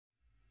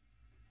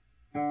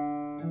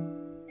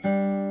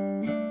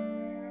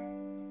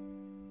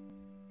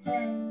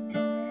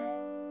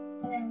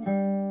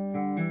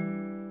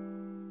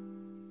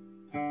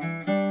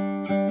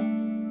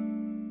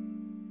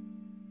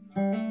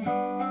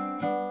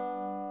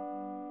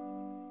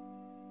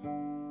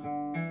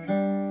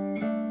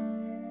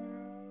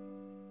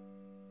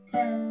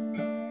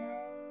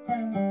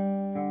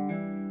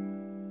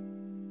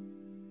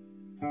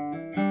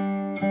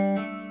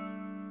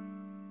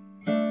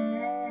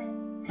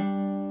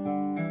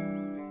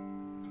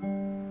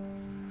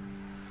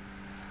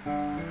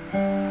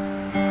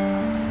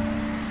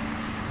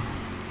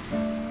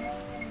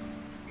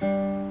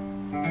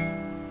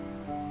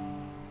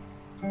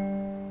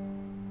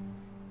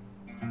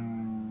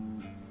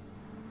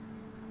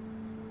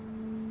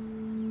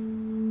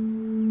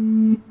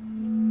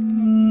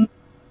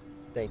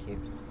thank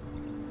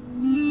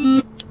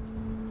you.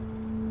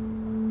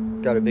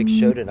 Got a big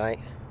show tonight.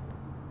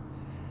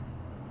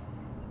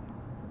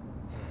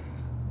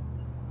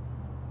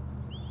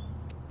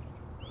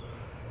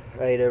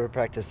 I ain't ever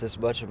practiced this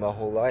much in my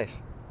whole life.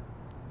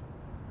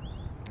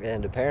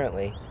 And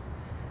apparently,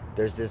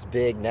 there's this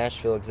big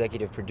Nashville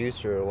executive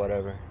producer or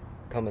whatever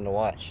coming to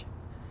watch.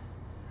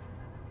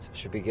 So it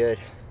should be good.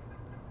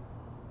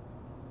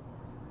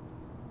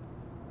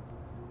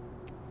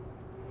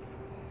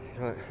 You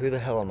know what, who the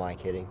hell am I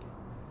kidding?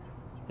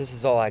 This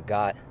is all I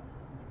got.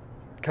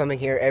 Coming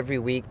here every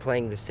week,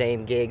 playing the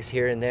same gigs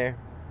here and there.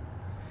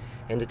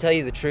 And to tell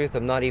you the truth,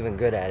 I'm not even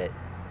good at it.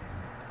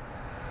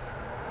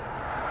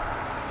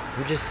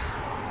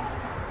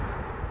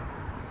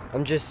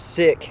 I'm just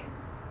sick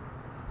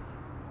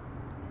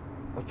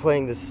of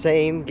playing the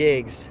same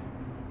gigs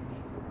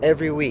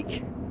every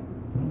week.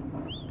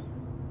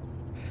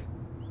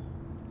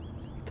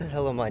 What the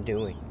hell am I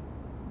doing?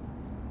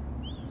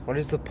 What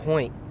is the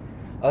point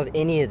of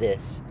any of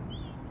this?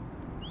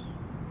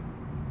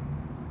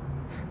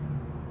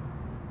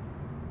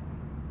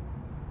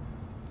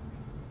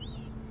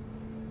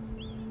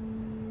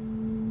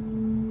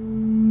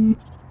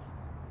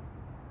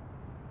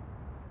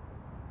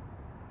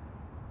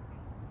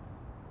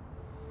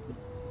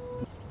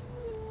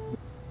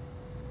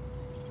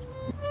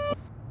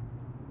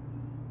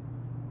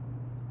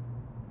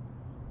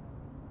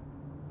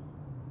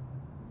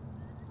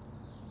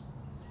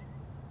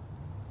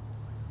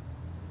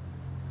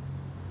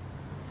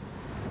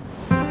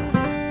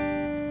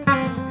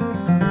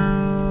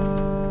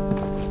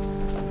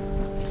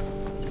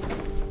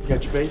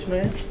 Got your bass,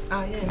 man?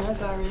 Oh yeah, man,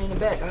 it's already in the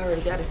back. I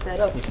already got it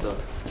set up and stuff.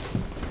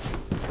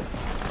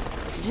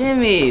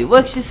 Jimmy,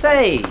 what you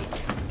say?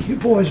 You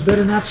boys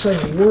better not say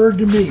a word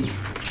to me.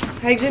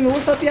 Hey Jimmy,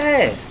 what's up your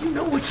ass? You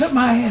know what's up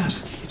my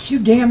ass? It's you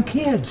damn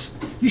kids.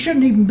 You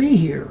shouldn't even be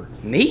here.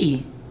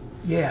 Me?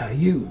 Yeah,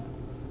 you.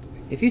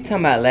 If you talking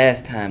about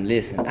last time,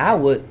 listen, I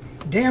would...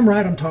 Damn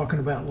right I'm talking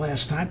about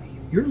last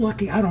time. You're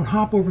lucky I don't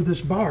hop over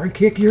this bar and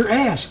kick your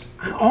ass.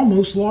 I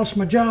almost lost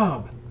my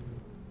job.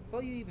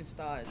 Before you even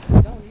start,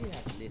 don't you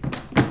have to listen.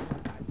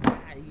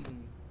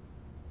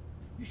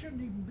 You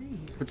shouldn't even be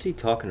here. What's he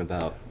talking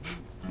about?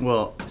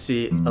 Well,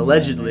 see,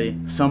 allegedly,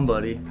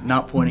 somebody,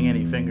 not pointing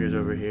any fingers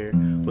over here,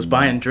 was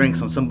buying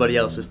drinks on somebody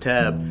else's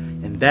tab,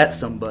 and that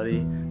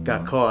somebody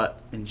got caught,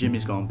 and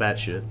Jimmy's going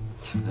batshit.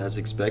 As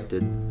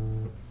expected.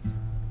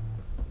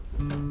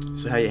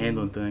 So how you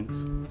handling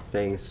things?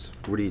 Things?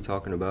 What are you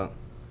talking about?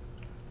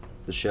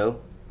 The show?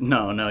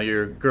 No,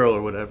 your girl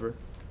or whatever.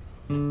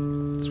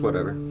 It's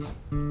whatever.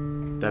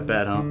 That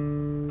bad, huh?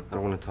 I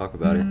don't want to talk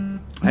about it.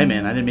 Hey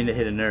man, I didn't mean to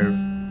hit a nerve.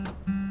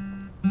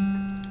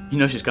 You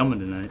know she's coming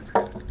tonight.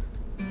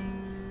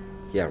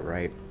 Yeah,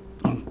 right.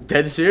 I'm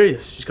dead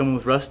serious. She's coming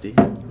with Rusty.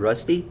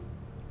 Rusty?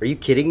 Are you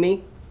kidding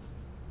me?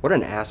 What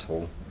an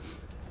asshole.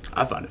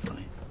 I find it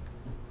funny.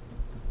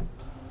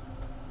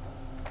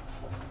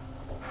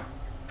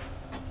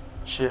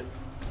 Shit.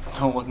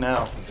 Don't look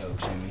now. Go,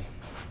 Jimmy.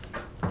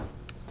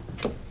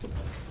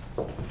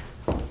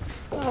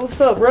 Oh,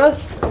 what's up,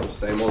 Russ?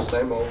 Same old,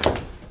 same old.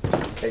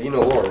 Hey, you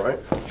know Laura, right?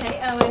 Hey,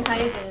 Owen, how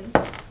you been?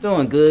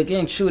 Doing good,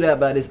 getting chewed out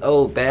by this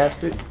old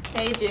bastard.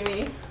 Hey,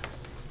 Jimmy.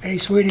 Hey,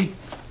 sweetie.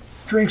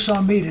 Drinks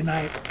on me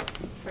tonight.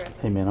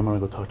 Hey man, I'm gonna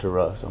go talk to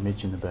Russ. I'll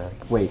meet you in the back.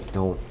 Wait,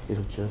 don't.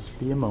 It'll just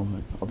be a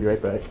moment. I'll be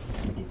right back.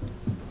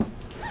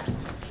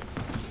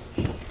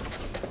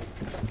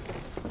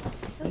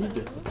 How you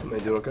doing? Am I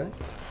doing okay?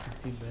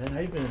 Not too bad. How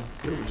you been?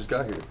 Good, we just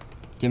got here.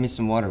 Give me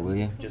some water, will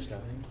you? Just got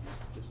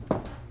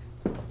here.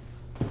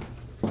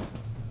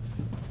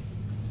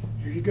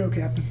 Here you go,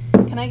 Captain.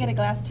 Can I get a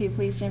glass too,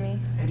 please, Jimmy?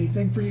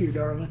 Anything for you,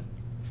 darling.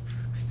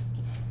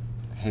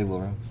 Hey,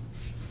 Laura.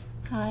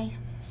 Hi.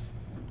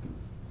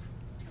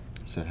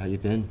 So, how you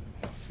been?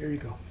 Here you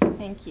go.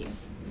 Thank you.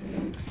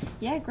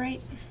 Yeah,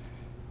 great.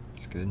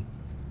 It's good.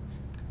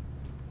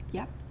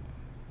 Yep.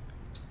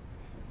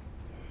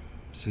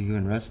 So you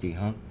and Rusty,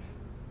 huh?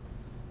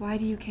 Why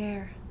do you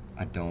care?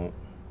 I don't.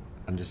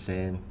 I'm just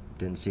saying,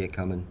 didn't see it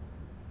coming.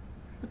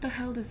 What the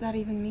hell does that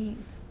even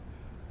mean?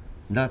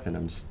 Nothing,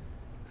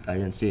 I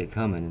didn't see it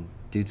coming, and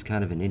dude's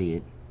kind of an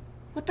idiot.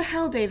 What the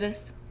hell,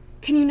 Davis?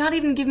 Can you not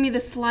even give me the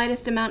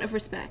slightest amount of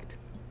respect?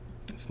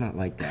 It's not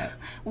like that.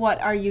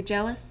 What, are you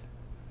jealous?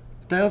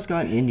 What the hell's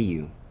gotten into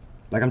you?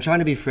 Like, I'm trying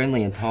to be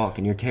friendly and talk,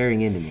 and you're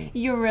tearing into me.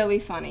 You're really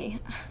funny.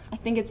 I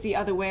think it's the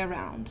other way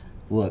around.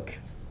 Look,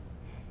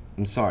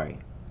 I'm sorry.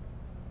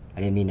 I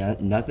didn't mean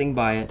nothing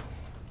by it.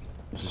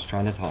 I was just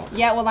trying to talk.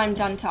 Yeah, well, I'm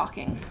done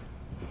talking.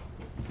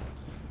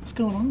 What's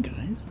going on,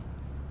 guys?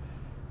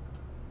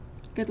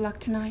 Good luck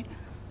tonight.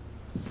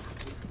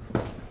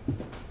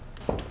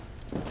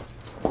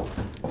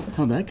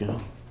 How'd that go?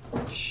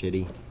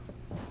 Shitty.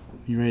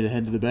 You ready to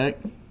head to the back?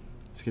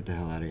 Let's get the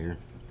hell out of here.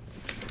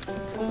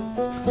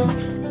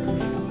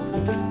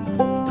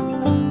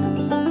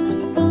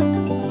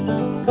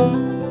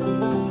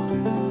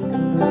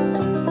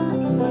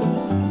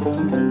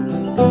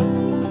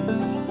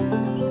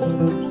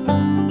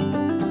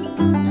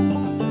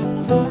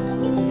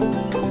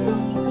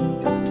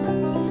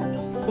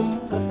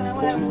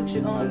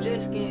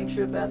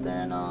 trip out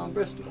there in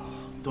Bristol?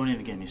 Don't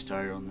even get me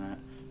started on that.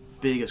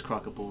 Biggest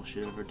Crockett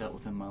bullshit I've ever dealt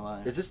with in my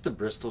life. Is this the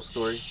Bristol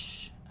story?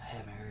 Shh, I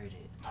haven't heard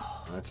it.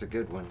 Oh, that's a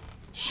good one.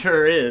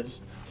 Sure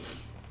is.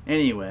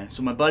 Anyway,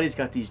 so my buddy's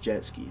got these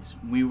jet skis.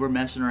 We were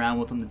messing around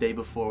with them the day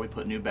before. We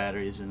put new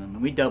batteries in them,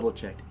 and we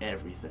double-checked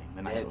everything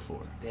the night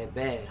before. That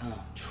bad, huh?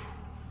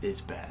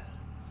 It's bad.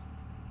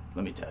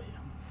 Let me tell you.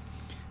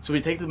 So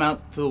we take them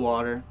out to the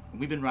water. And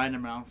we've been riding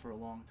them around for a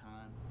long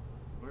time.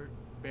 We're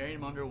burying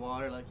them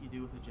underwater like you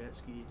do with a jet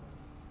ski.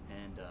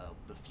 And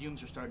the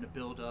fumes are starting to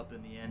build up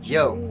in the engine.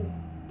 Yo,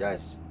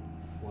 guys,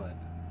 What?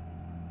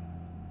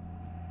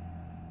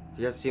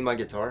 you guys see my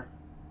guitar?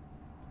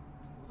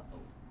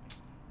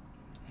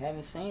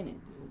 Haven't seen it.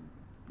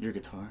 Your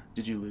guitar?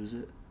 Did you lose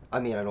it? I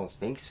mean, I don't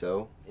think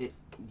so. You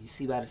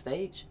see by the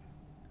stage?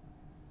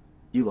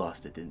 You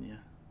lost it, didn't you?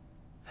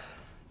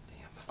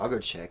 Damn. I'll go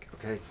check,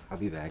 okay? I'll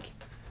be back.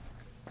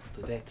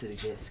 But back to the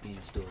jet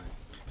skiing story.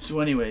 So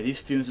anyway, these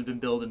fumes have been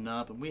building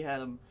up, and we had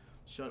them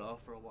shut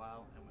off for a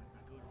while.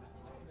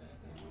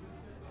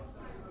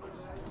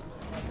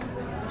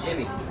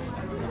 Jimmy,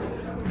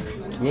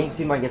 you ain't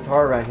seen my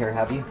guitar around here,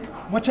 have you?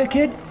 What's that,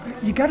 kid?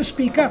 You gotta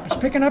speak up. It's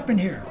picking up in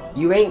here.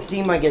 You ain't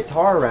seen my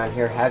guitar around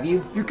here, have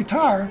you? Your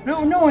guitar?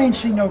 No, I ain't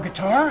seen no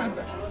guitar.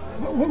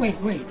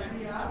 Wait.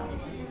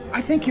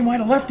 I think you might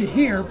have left it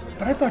here,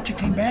 but I thought you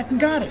came back and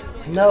got it.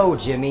 No,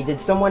 Jimmy.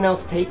 Did someone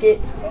else take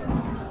it?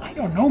 I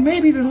don't know.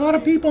 Maybe there's a lot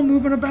of people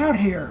moving about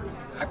here.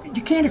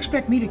 You can't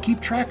expect me to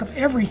keep track of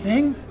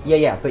everything.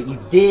 Yeah, but you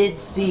did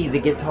see the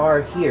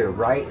guitar here,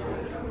 right?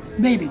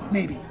 Maybe.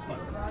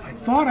 Look, I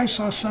thought I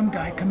saw some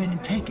guy come in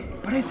and take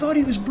it, but I thought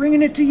he was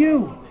bringing it to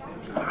you.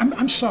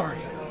 I'm sorry.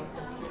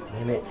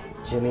 Damn it,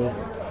 Jimmy.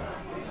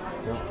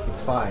 No,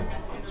 it's fine.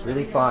 It's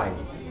really fine.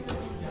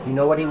 You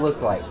know what he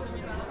looked like?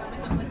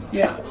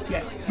 Yeah.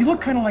 He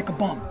looked kind of like a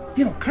bum.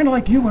 You know, kind of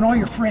like you and all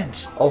your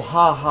friends. Oh,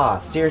 ha.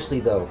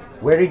 Seriously, though.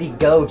 Where did he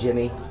go,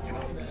 Jimmy?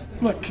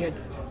 Look, kid,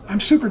 I'm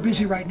super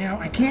busy right now.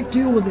 I can't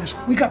deal with this.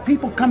 We got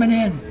people coming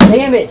in.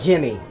 Damn it,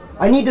 Jimmy.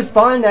 I need to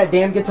find that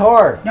damn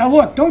guitar. Now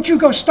look, don't you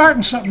go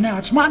starting something now.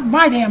 It's not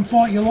my damn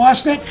fault you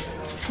lost it.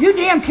 You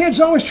damn kids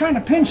always trying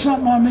to pin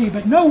something on me,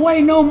 but no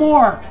way, no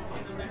more.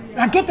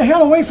 Now get the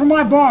hell away from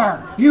my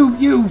bar.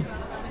 You.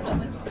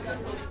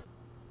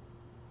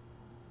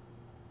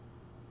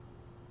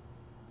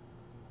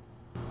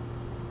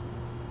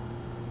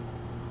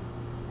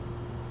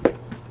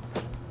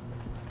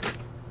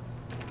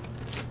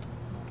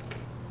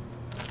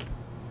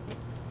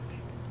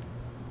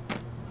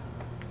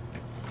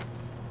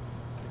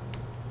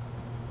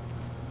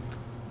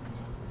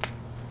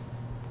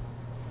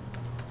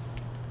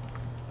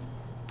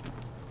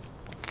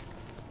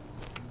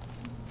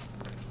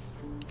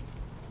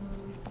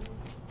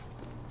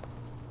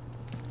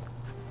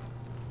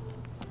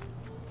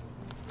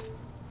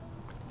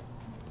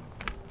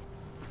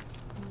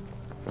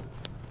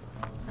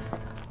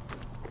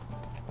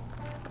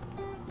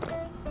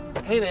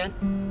 Hey, man.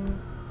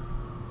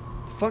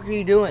 The fuck are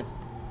you doing?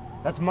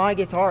 That's my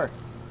guitar.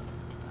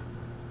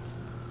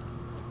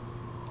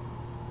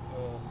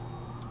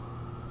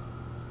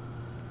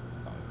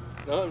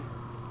 Nothing.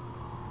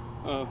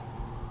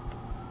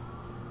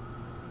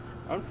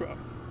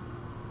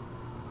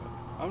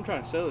 I'm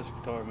trying to sell this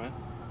guitar, man.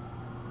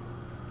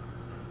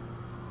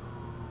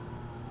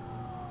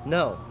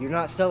 No, you're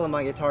not selling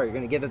my guitar. You're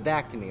gonna give it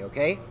back to me,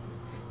 okay?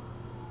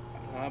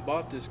 I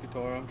bought this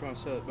guitar. I'm trying to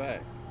sell it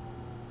back.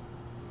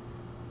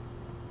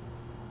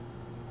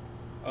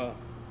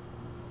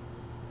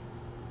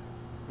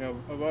 Yeah,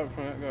 I bought it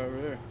from that guy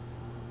over there.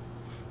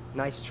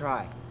 Nice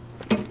try.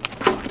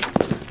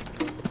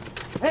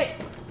 Hey!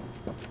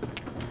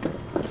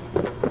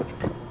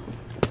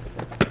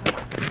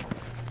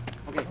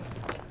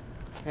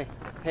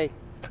 Okay.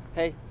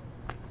 Hey.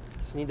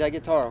 Just need that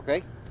guitar,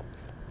 okay?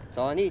 That's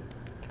all I need.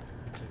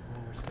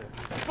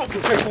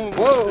 Fucking take one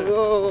more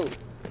Whoa.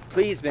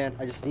 Please, man.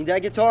 I just need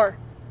that guitar.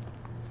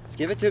 Just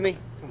give it to me.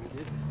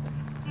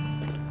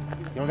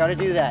 You don't gotta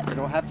do that. You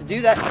don't have to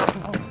do that.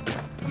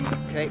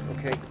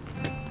 Okay.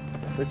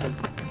 Listen.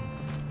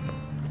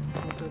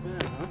 Not that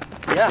bad, huh?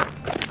 Yeah.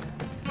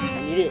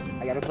 I need it.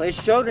 I gotta play a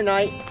show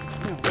tonight.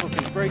 No,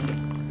 fucking break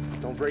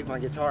it. Don't break my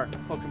guitar.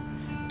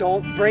 Fucking.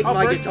 Don't break I'll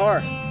my break it.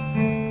 guitar.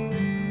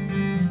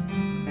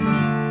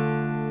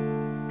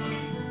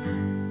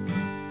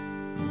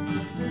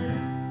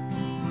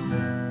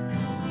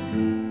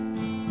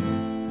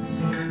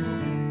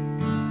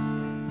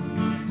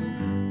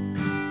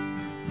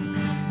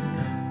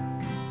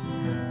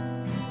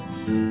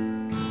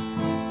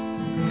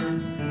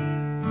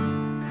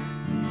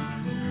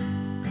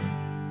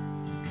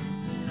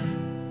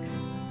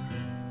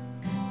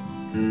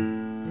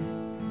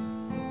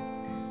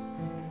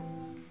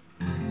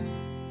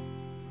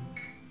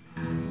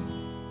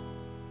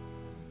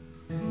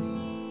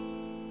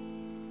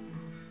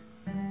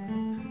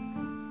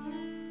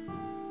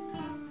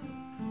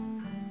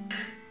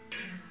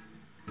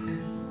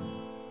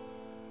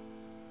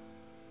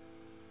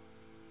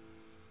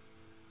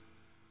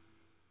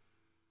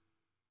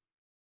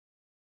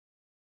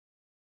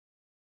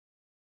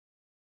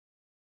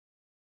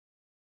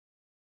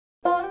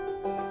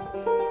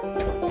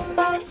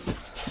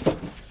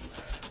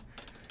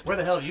 Where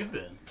the hell have you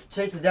been?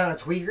 Chasing down a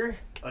tweaker?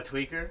 A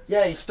tweaker?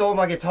 Yeah, he stole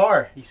my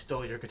guitar. He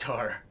stole your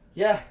guitar.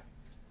 Yeah.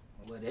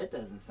 Well, that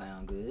doesn't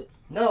sound good.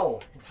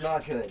 No, it's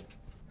not good.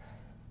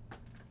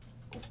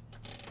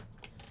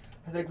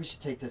 I think we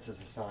should take this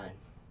as a sign.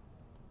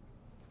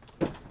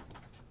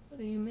 What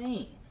do you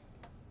mean?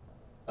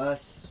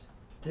 Us,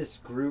 this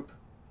group,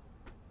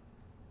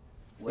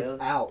 Well,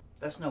 it's out.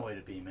 That's no way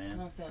to be, You know man.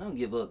 what I'm saying? Don't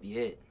give up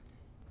yet.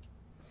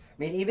 I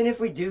mean, even if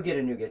we do get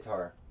a new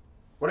guitar,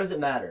 what does it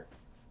matter?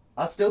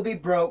 I'll still be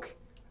broke,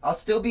 I'll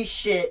still be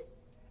shit,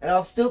 and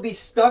I'll still be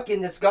stuck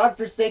in this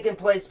godforsaken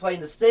place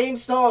playing the same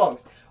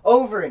songs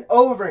over and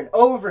over and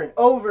over and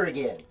over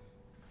again.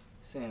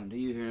 Sam, do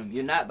you hear him?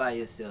 You're not by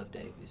yourself,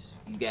 Davis.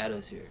 You got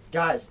us here.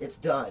 Guys, it's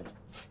done.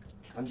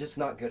 I'm just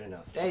not good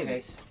enough. okay?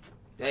 Davis.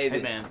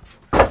 Davis.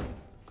 Hey, man.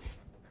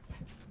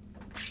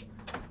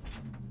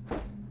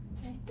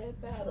 Ain't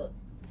that bad up.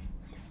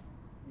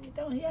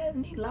 He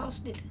hasn't he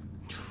lost it.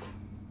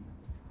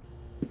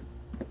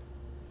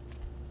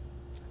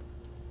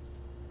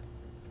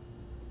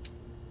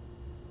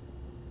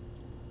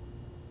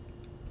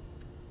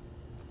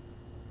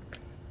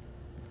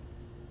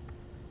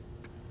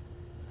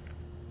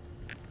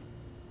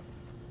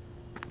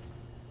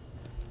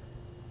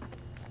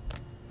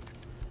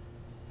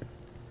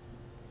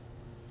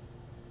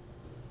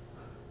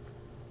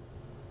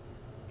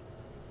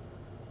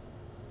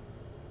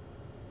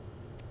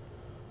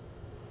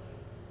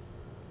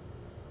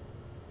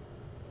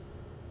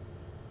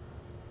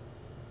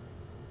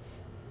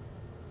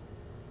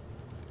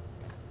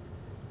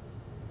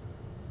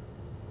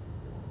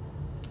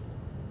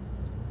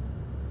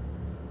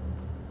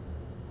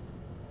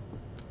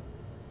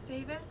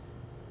 Davis?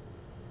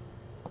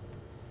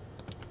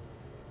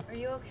 Are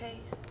you okay?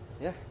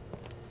 Yeah.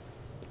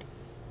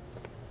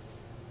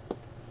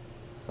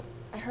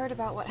 I heard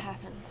about what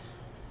happened.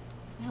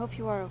 I hope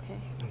you are okay.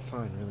 I'm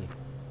fine, really.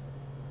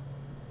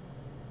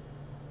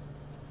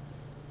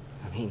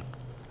 I mean,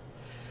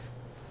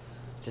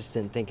 just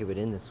didn't think it would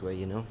end this way,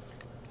 you know?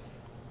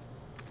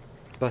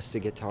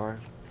 Busted guitar,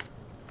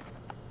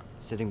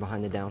 sitting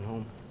behind the down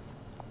home.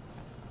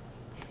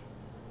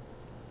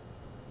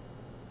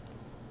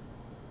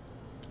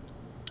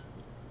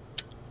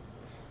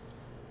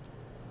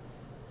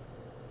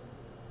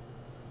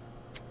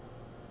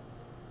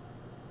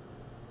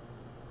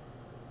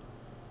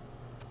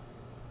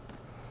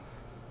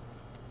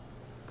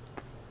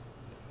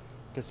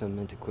 Guess I'm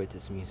meant to quit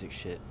this music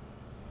shit.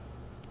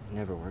 It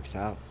never works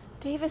out.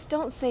 Davis,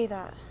 don't say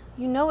that.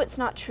 You know it's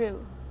not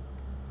true.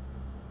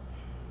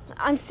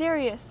 I'm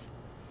serious.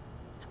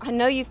 I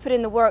know you've put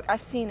in the work.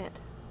 I've seen it.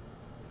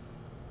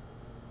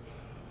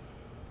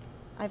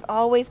 I've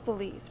always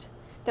believed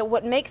that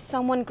what makes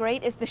someone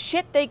great is the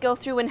shit they go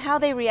through and how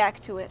they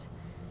react to it.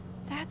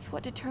 That's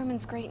what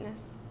determines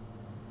greatness.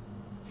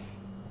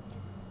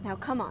 Now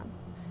come on,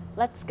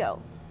 let's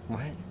go.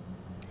 What?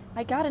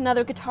 I got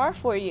another guitar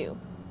for you.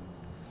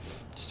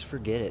 Just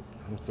forget it.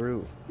 I'm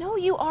through. No,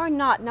 you are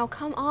not. Now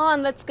come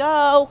on, let's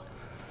go.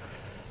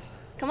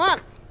 Come on.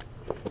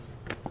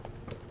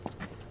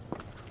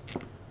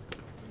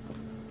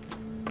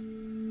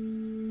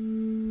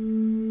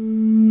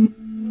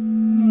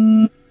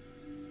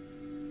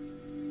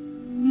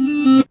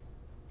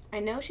 I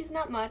know she's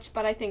not much,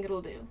 but I think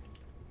it'll do.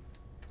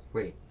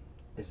 Wait,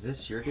 is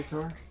this your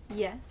guitar?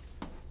 Yes.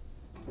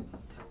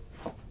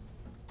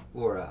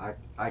 Laura,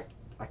 I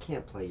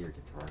can't play your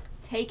guitar.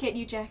 Take it,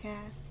 you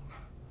jackass.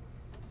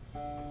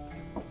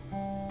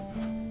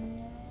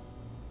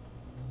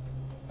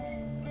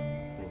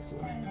 Thanks,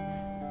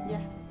 Laura.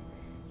 Yes.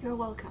 You're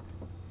welcome.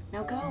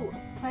 Now go,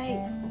 play.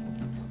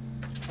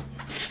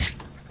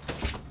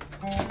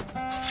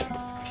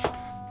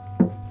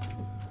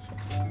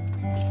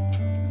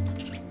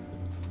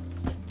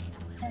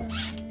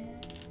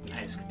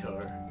 Nice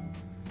guitar.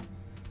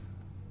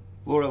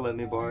 Laura let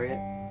me borrow it.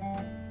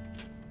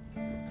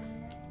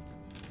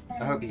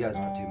 I hope you guys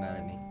aren't too mad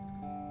at me.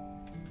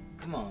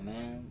 Come on,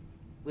 man.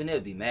 We'll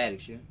never be mad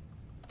at you.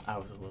 I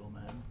was a little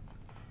mad.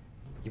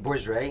 You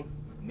boys ready?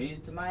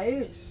 Music to my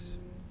ears.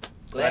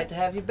 Glad to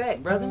have you back,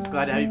 brother.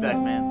 Glad to have you back,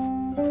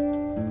 man.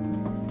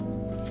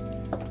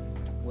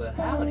 Well,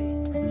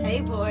 howdy. Hey,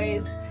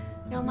 boys.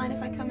 Y'all mind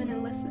if I come in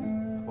and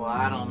listen? Well,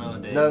 I don't know,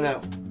 Dave.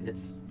 No,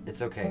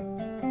 it's okay.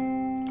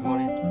 Come on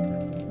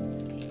in.